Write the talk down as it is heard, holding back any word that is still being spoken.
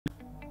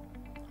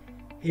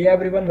Hey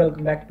everyone,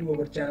 welcome back to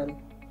our channel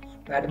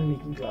Pattern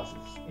Making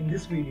Classes. In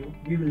this video,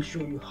 we will show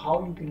you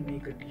how you can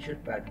make a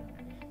t-shirt pattern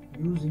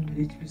using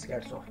richpeace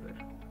CAD software.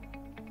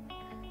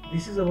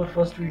 This is our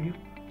first video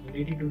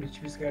related to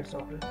richpeace CAD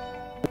software.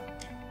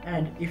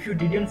 And if you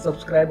didn't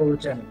subscribe our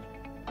channel,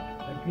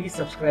 then please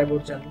subscribe our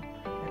channel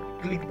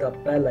and click the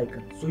bell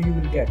icon so you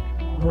will get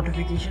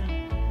notification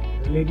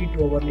related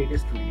to our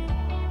latest video.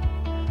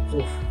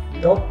 So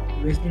without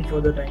wasting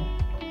further time,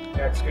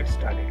 let's get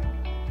started.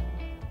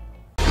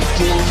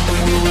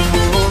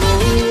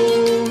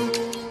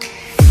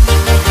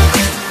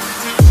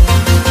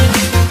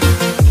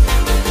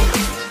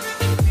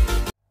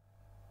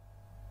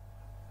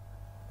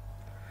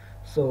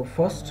 So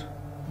first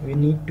we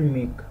need to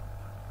make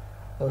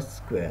a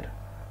square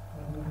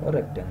or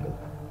rectangle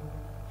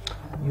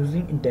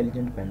using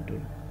intelligent pen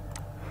tool.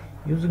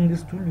 Using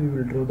this tool we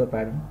will draw the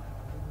pattern.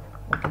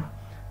 Okay,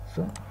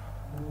 so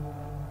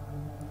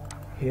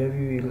here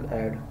we will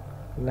add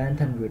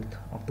length and width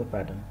of the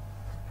pattern.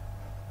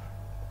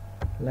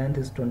 Length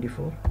is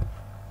 24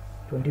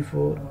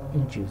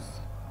 inches.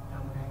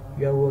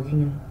 We are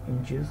working in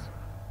inches.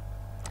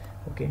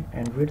 Okay,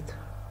 and width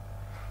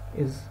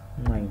is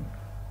 9.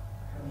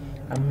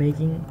 I'm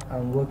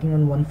working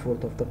on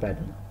 1/4 of the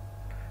pattern.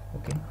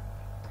 Okay,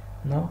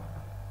 now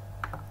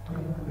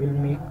we'll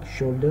make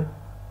shoulder.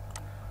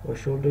 Our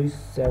shoulder is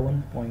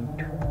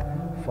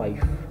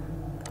 7.5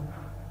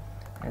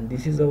 and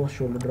this is our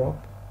shoulder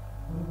drop,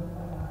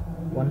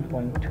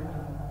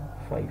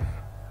 1.5.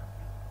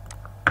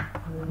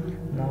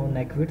 Now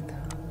neck width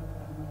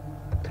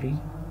 3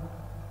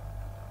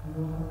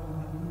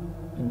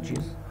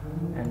 inches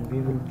and we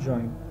will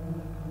join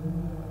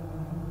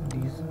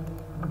these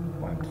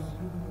points.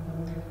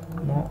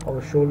 Now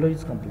our shoulder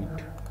is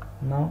complete.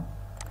 Now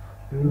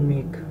we will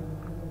make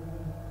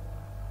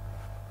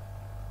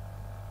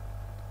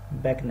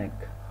back neck.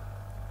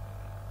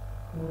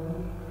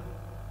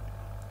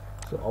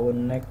 So our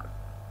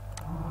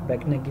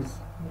back neck is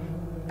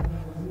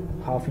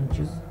 1/2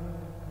 inches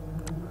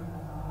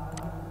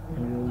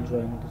and we will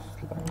join this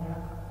line.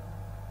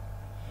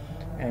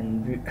 And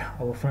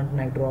our front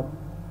neck drop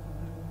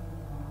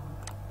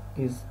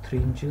is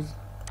 3 inches.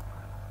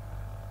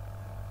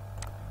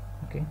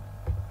 Okay,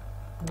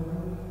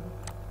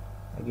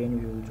 again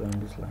we will join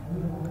this line.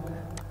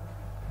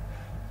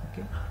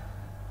 Okay,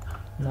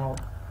 now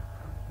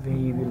we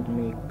will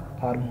make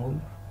armhole.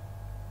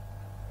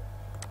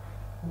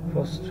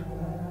 First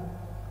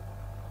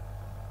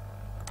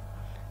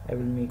I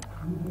will make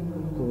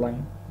a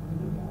line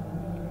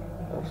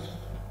of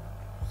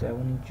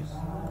 7 inches.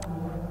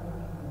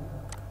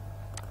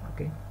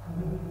 Okay,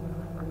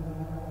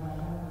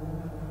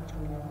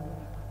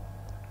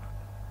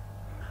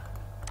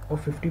 our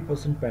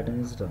 50% pattern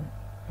is done.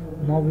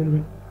 Now we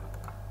will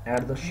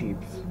add the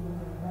shapes.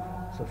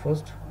 So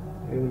first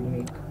we will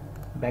make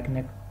back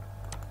neck,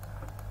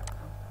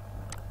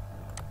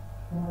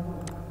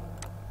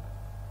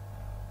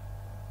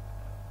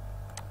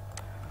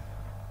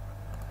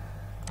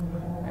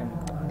 and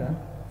then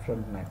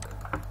front neck.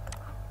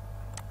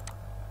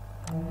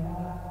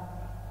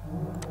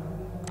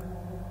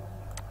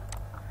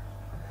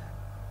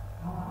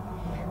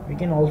 We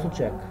can also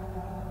check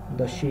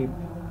the shape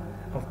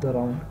of the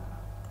round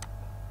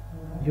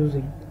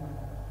using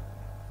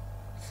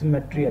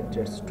symmetry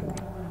adjust tool.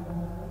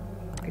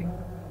 Okay,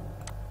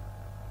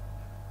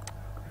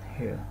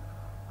 here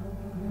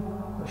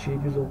the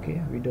shape is okay,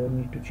 we don't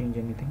need to change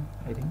anything,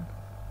 I think.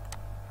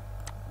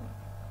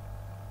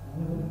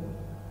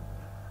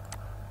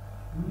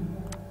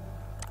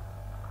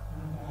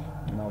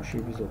 Now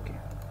shape is okay.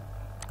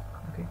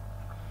 Okay,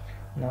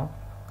 now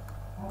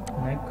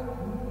neck,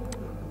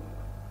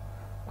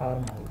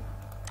 armhole.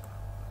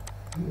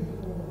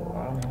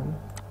 Armhole,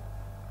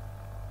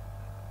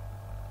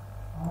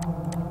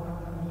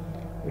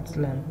 its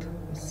length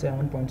is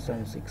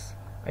 7.76.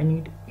 I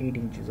need 8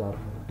 inches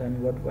armhole.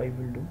 Then what I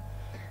will do,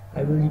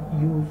 I will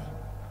use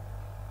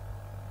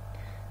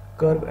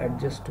curve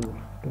adjust tool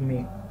to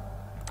make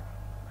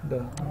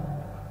the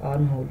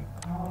armhole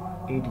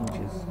 8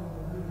 inches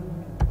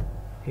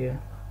here.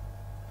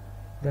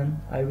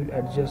 Then I will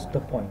adjust the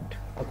point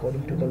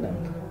according to the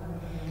length.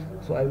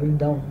 So I will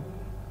down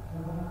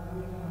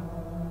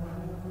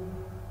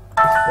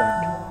this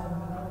point.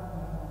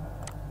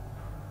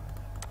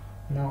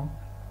 Now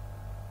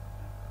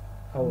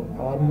our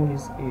armhole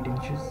is 8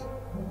 inches.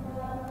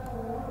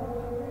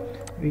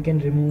 We can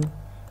remove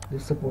the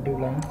supportive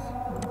lines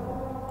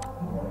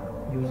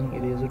using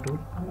eraser tool.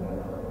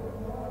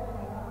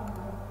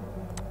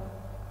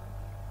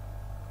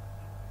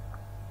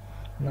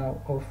 Now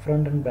our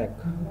front and back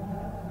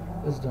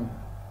is done.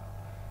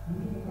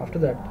 After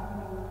that,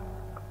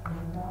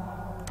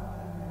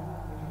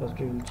 first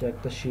we will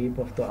check the shape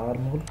of the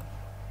armhole.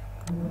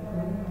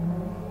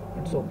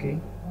 It's okay.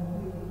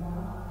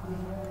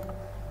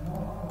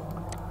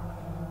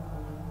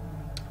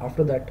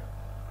 After that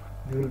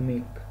we will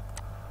make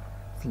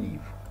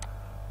sleeve.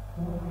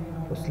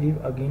 For sleeve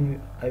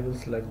again I will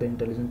select the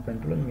intelligent pen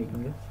tool and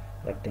making a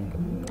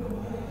rectangle.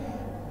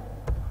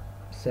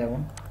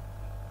 7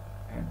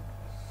 and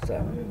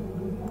 7,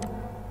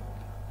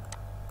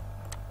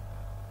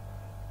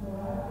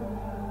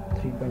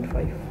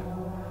 3.5.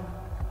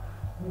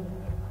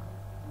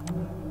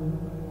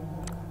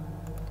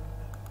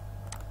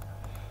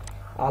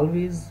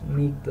 Always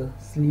make the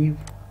sleeve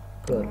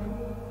curve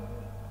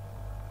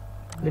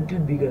little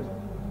bigger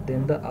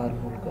than the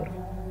armhole curve,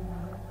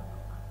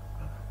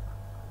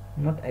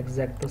 not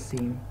exact the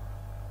same.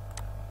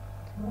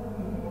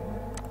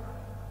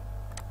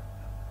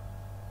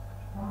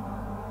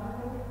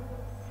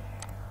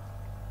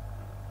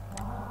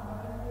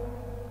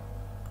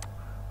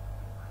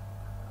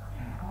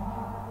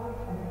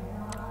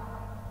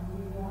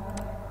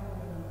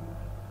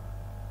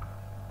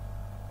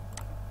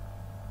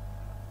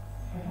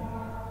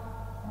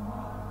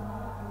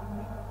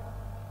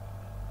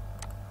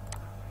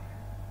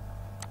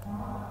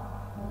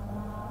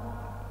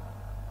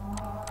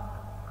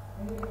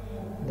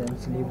 Then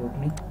sleeve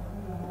opening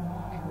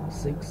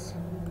 6,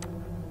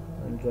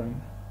 and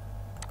join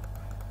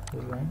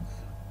these lines.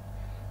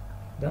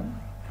 Done.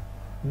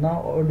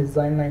 Now our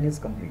design line is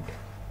complete.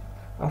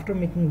 After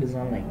making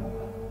design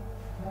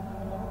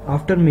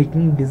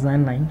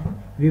line,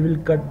 we will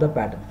cut the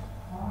pattern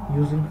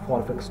using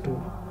Forfex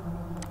tool.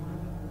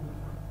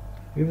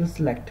 We will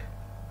select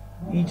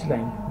each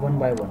line one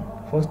by one.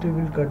 First we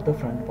will cut the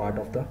front part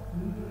of the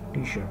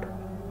t-shirt.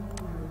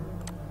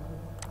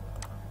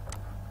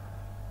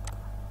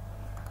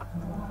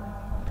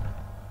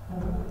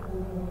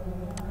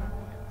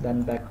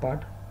 Then back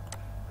part,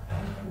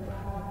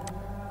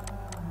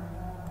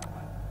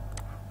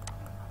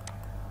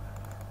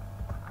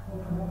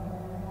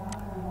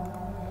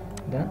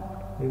 then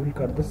we will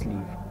cut the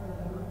sleeve.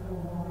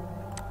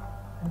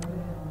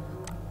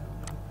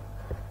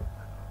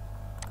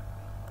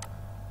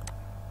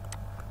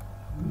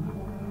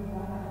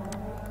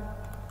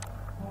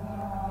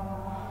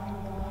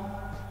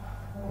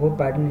 Our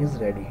pattern is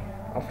ready.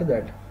 After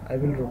that I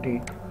will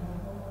rotate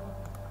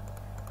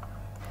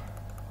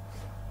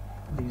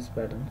these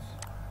patterns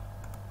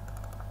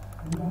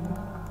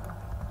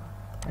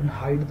and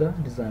hide the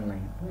design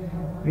line.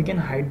 We can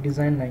hide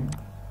design line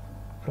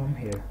from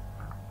here.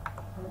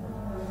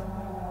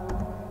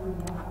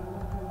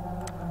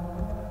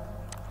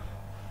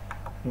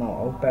 Now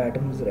our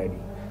pattern is ready.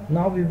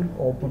 Now we will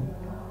open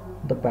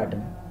the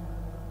pattern.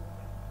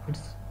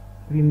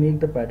 We make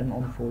the pattern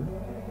on fold.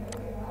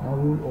 Now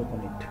we will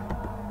open it.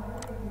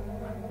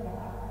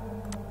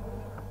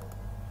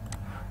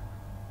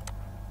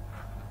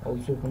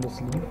 Also open the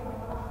sleeve.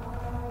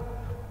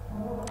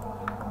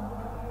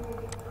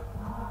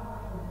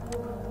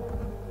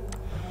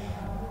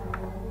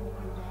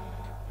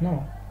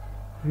 Now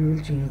we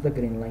will change the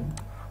grain line.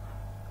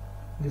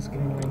 This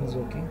grain line is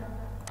okay.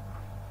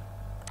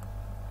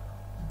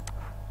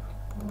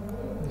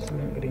 This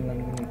grain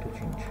line we need to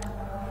change.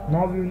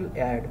 Now we will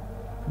add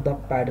the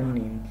pattern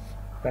names,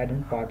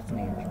 pattern parts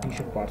name,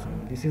 t-shirt parts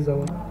name. This is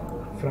our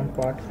front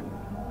part,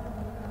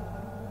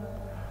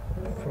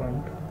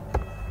 front,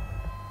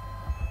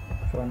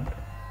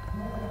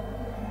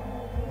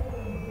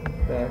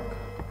 back,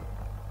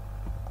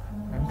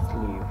 and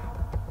sleeve.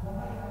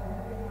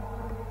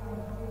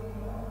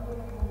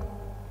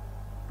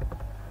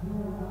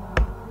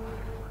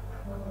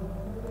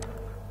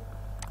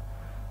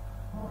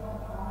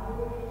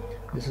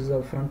 This is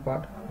our front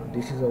part,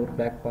 this is our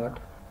back part,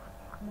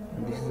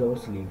 and this is our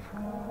sleeve.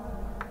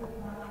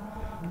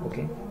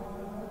 Okay.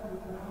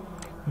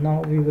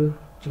 Now we will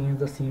change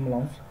the seam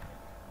allowance.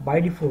 By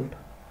default,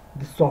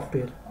 this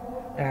software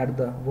add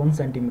the 1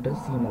 cm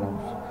seam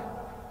allowance,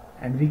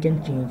 and we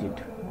can change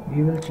it.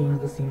 We will change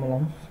the seam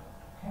allowance.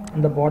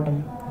 In the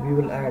bottom, we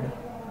will add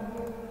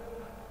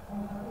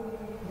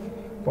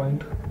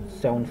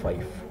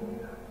 0.75.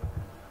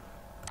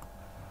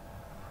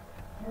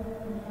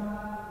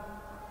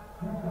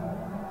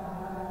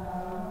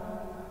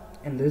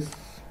 In this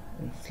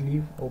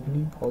sleeve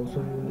opening also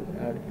we will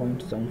add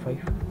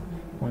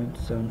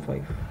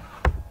 0.75.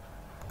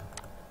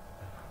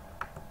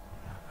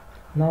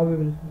 Now we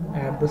will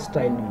add the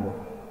style number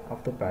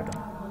of the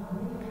pattern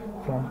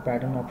from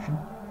pattern option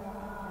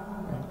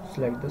and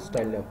select the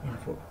style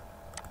info.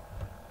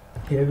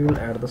 Here we will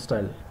add the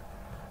style.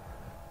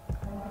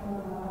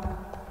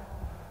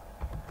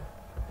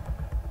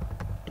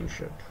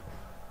 T-shirt.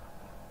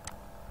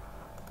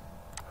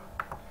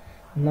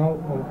 Now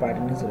our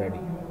pattern is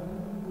ready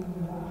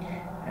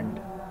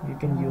and you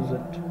can use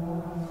it.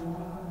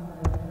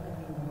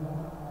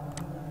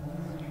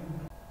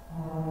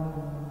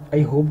 I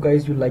hope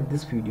guys you like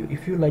this video.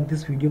 If you like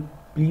this video,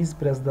 please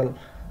press the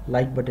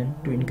like button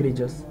to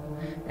encourage us,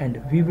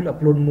 and we will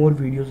upload more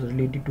videos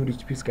related to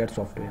richpeace CAD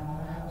software.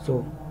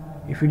 So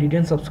if you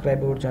didn't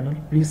subscribe our channel,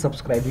 please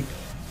subscribe it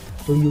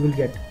so you will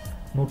get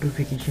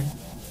notification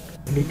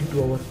related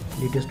to our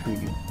latest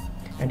video.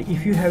 And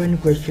if you have any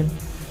question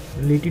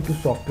related to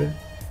software,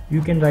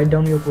 you can write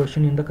down your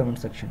question in the comment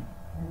section.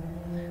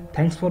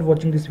 Thanks for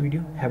watching this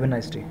video. Have a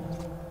nice day.